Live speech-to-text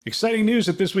Exciting news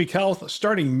at This Week Health.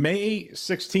 Starting May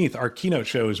 16th, our keynote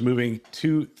show is moving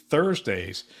to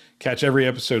Thursdays. Catch every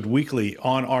episode weekly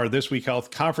on our This Week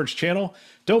Health conference channel.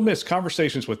 Don't miss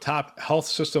conversations with top health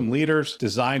system leaders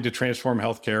designed to transform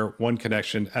healthcare one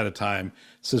connection at a time.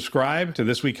 Subscribe to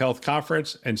This Week Health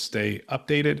conference and stay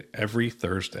updated every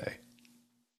Thursday.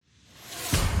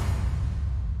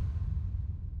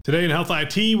 Today in Health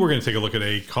IT, we're going to take a look at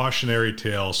a cautionary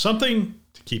tale, something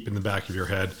to keep in the back of your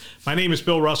head. My name is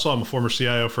Bill Russell. I'm a former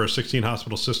CIO for a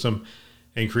 16-hospital system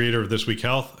and creator of This Week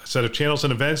Health, a set of channels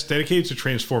and events dedicated to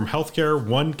transform healthcare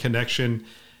one connection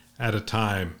at a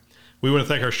time. We want to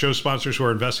thank our show sponsors who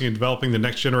are investing in developing the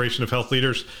next generation of health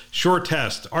leaders: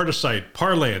 SureTest, Artisight,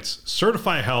 Parlance,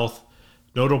 Certify Health,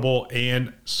 Notable,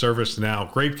 and ServiceNow.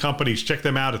 Great companies. Check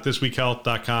them out at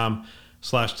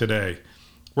thisweekhealth.com/today.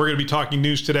 We're going to be talking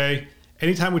news today.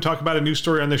 Anytime we talk about a news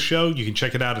story on this show, you can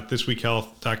check it out at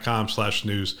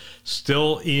thisweekhealth.com/news.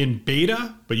 Still in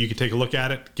beta, but you can take a look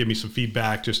at it. Give me some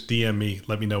feedback. Just DM me.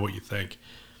 Let me know what you think.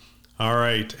 All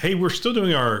right. Hey, we're still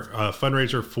doing our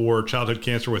fundraiser for childhood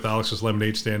cancer with Alex's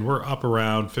Lemonade Stand. We're up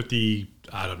around 50,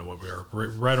 I don't know what we are,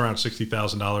 right around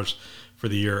 $60,000 for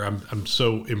the year. I'm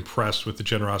so impressed with the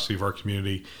generosity of our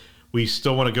community. We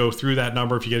still want to go through that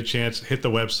number. If you get a chance, hit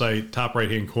the website, top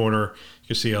right-hand corner. You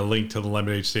can see a link to the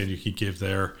lemonade stand you can give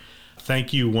there.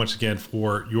 Thank you once again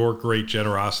for your great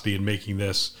generosity in making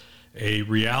this a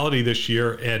reality this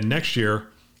year. And next year,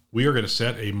 we are going to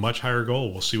set a much higher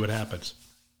goal. We'll see what happens.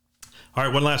 All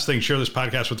right, one last thing. Share this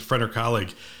podcast with a friend or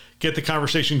colleague. Get the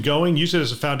conversation going. Use it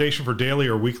as a foundation for daily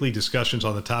or weekly discussions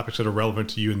on the topics that are relevant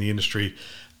to you in the industry.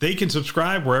 They can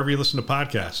subscribe wherever you listen to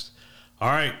podcasts. All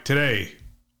right, today,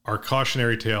 our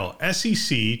cautionary tale.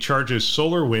 SEC charges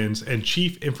SolarWinds and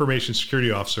Chief Information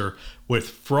Security Officer with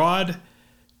fraud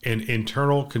and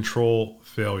internal control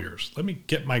failures. Let me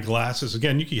get my glasses.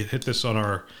 Again, you can hit this on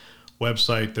our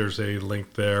website. There's a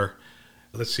link there.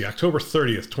 Let's see, October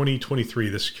 30th, 2023,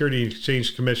 the Security and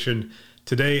Exchange Commission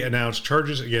today announced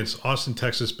charges against Austin,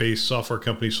 Texas-based software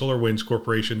company SolarWinds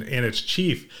Corporation and its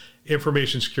Chief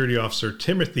Information Security Officer,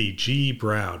 Timothy G.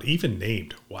 Brown, even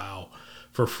named, wow,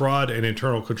 for fraud and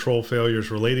internal control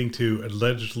failures relating to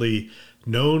allegedly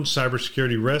known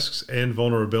cybersecurity risks and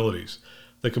vulnerabilities.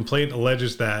 The complaint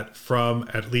alleges that from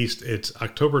at least its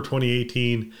October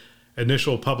 2018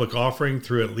 initial public offering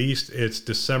through at least its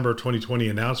December 2020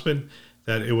 announcement,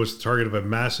 that it was the target of a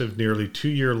massive, nearly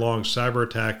 2-year-long cyber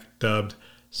attack dubbed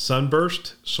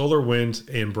Sunburst. SolarWinds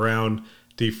and Brown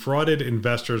defrauded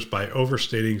investors by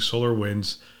overstating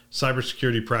SolarWinds'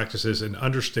 cybersecurity practices and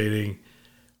understating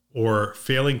or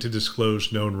failing to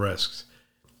disclose known risks.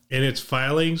 In its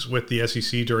filings with the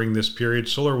SEC during this period,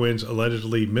 SolarWinds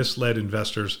allegedly misled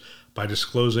investors by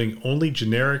disclosing only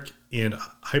generic and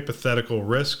hypothetical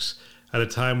risks at a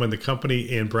time when the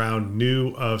company and Brown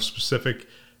knew of specific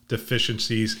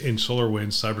deficiencies in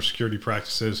SolarWinds' cybersecurity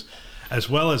practices, as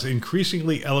well as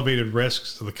increasingly elevated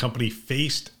risks the company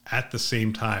faced at the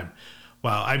same time.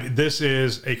 Wow, this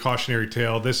is a cautionary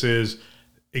tale. This is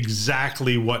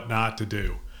exactly what not to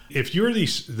do. If you're the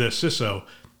CISO,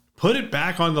 put it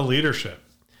back on the leadership.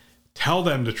 Tell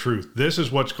them the truth. This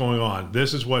is what's going on.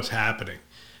 This is what's happening.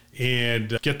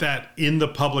 And get that in the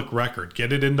public record.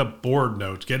 Get it in the board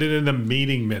notes. Get it in the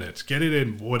meeting minutes. Get it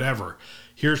in whatever.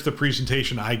 Here's the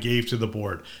presentation I gave to the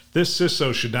board. This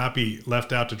CISO should not be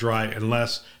left out to dry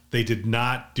unless they did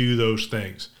not do those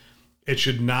things. It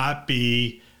should not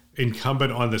be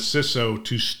incumbent on the CISO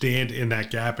to stand in that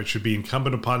gap. It should be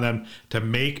incumbent upon them to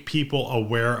make people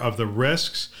aware of the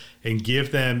risks and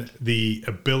give them the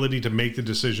ability to make the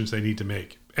decisions they need to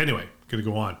make. Anyway, I'm going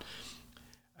to go on.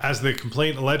 As the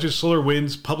complaint alleges,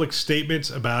 SolarWinds' public statements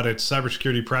about its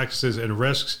cybersecurity practices and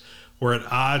risks were at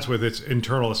odds with its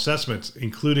internal assessments,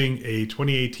 including a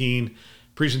 2018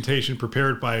 presentation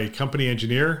prepared by a company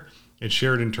engineer and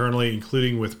shared internally,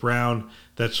 including with Brown,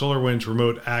 that SolarWinds'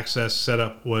 remote access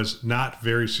setup was not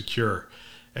very secure,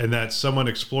 and that someone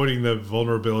exploiting the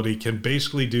vulnerability can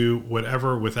basically do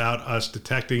whatever without us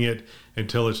detecting it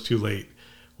until it's too late,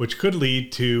 which could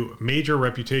lead to major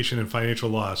reputation and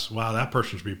financial loss. Wow, that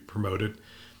person should be promoted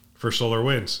for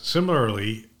SolarWinds.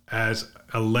 Similarly, as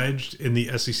alleged in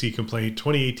the SEC complaint,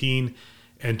 2018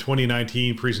 and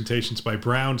 2019 presentations by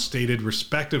Brown stated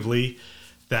respectively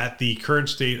that the current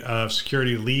state of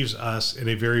security leaves us in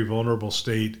a very vulnerable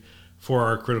state for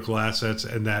our critical assets,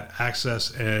 and that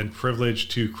access and privilege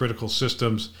to critical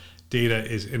systems data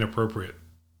is inappropriate.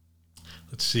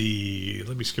 Let's see,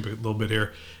 let me skip a little bit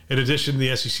here. In addition,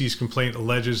 the SEC's complaint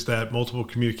alleges that multiple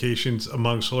communications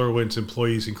among SolarWinds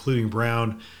employees, including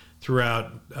Brown,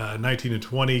 throughout 19 and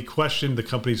 20, questioned the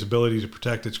company's ability to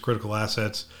protect its critical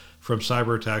assets from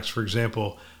cyber attacks. For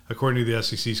example, according to the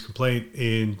SEC's complaint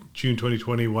in June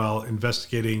 2020, while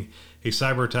investigating a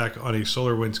cyber attack on a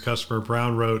SolarWinds customer,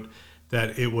 Brown wrote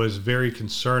that it was very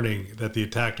concerning that the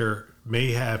attacker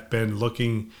may have been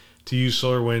looking to use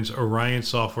SolarWinds Orion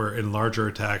software in larger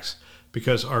attacks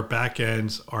because our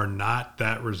backends are not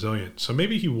that resilient. So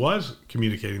maybe he was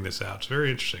communicating this out. It's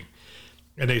very interesting.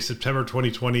 In a September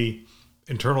 2020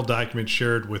 internal document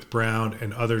shared with Brown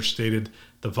and others stated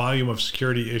the volume of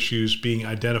security issues being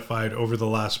identified over the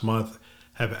last month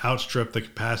have outstripped the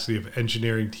capacity of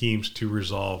engineering teams to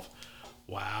resolve.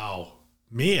 Wow,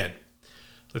 man.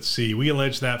 Let's see. We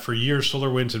allege that for years,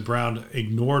 SolarWinds and Brown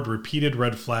ignored repeated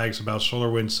red flags about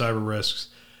SolarWinds cyber risks,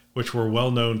 which were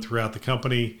well known throughout the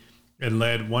company, and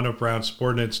led one of Brown's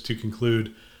subordinates to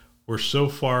conclude, we're so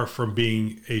far from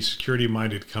being a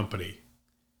security-minded company,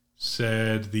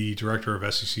 said the director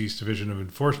of SEC's Division of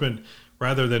Enforcement.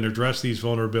 Rather than address these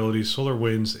vulnerabilities,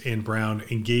 SolarWinds and Brown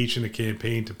engaged in a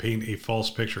campaign to paint a false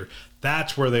picture.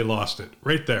 That's where they lost it,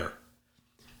 right there.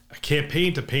 A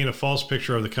campaign to paint a false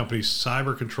picture of the company's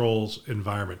cyber controls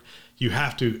environment. You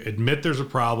have to admit there's a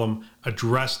problem,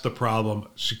 address the problem,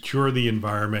 secure the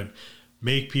environment,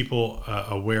 make people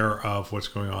aware of what's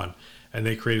going on. And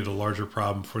they created a larger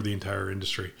problem for the entire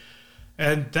industry.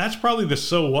 And that's probably the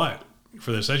so what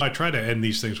for this. I try to end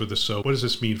these things with the so. What does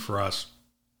this mean for us?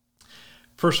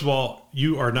 First of all,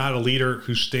 you are not a leader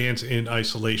who stands in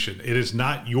isolation. It is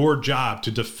not your job to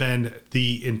defend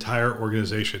the entire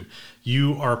organization.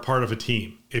 You are part of a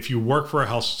team. If you work for a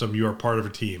health system, you are part of a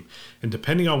team. And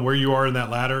depending on where you are in that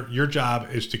ladder, your job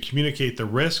is to communicate the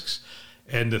risks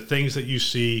and the things that you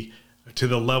see to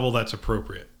the level that's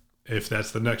appropriate. If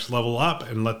that's the next level up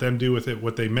and let them do with it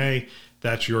what they may,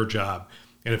 that's your job.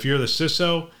 And if you're the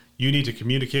CISO, you need to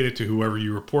communicate it to whoever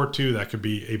you report to. That could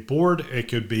be a board. It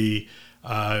could be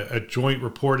a joint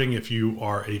reporting if you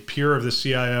are a peer of the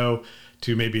CIO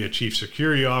to maybe a chief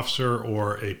security officer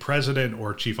or a president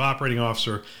or chief operating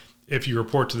officer. If you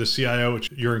report to the CIO,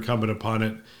 you're incumbent upon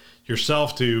it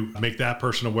yourself to make that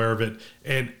person aware of it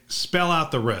and spell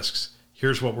out the risks.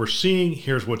 Here's what we're seeing.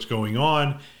 Here's what's going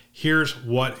on. Here's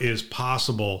what is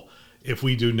possible if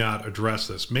we do not address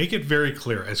this. Make it very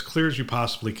clear as you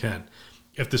possibly can.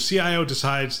 If the CIO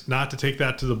decides not to take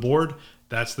that to the board,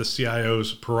 that's the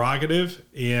CIO's prerogative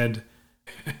and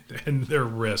their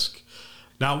risk.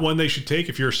 Not one they should take.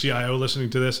 If you're a CIO listening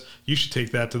to this, you should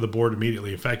take that to the board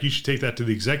immediately. In fact, you should take that to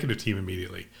the executive team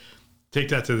immediately. Take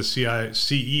that to the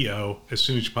CEO as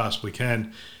soon as you possibly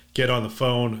can. Get on the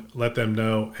phone, let them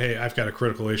know, hey, I've got a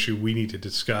critical issue we need to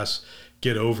discuss.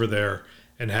 Get over there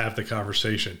and have the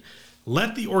conversation.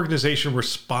 Let the organization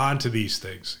respond to these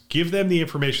things. Give them the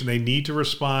information they need to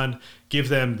respond. Give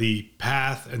them the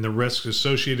path and the risks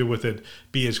associated with it.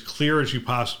 Be as clear as you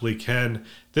possibly can.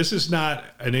 This is not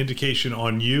an indication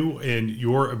on you and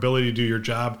your ability to do your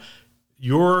job.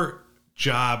 Your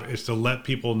job is to let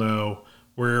people know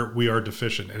where we are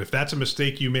deficient. And if that's a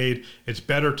mistake you made, it's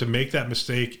better to make that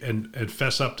mistake and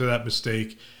fess up to that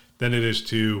mistake than it is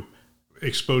to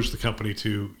expose the company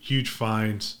to huge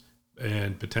fines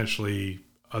and potentially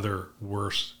other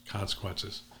worse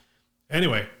consequences.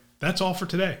 Anyway, that's all for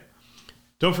today.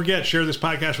 Don't forget, share this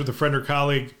podcast with a friend or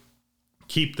colleague.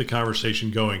 Keep the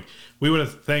conversation going. We want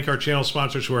to thank our channel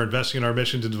sponsors who are investing in our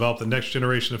mission to develop the next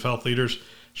generation of health leaders.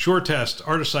 SureTest,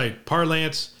 Artisight,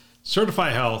 Parlance,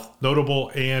 Certify Health, Notable,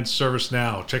 and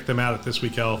ServiceNow. Check them out at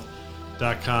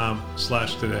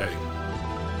thisweekhealth.com/today.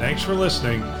 Thanks for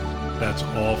listening. That's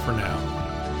all for now.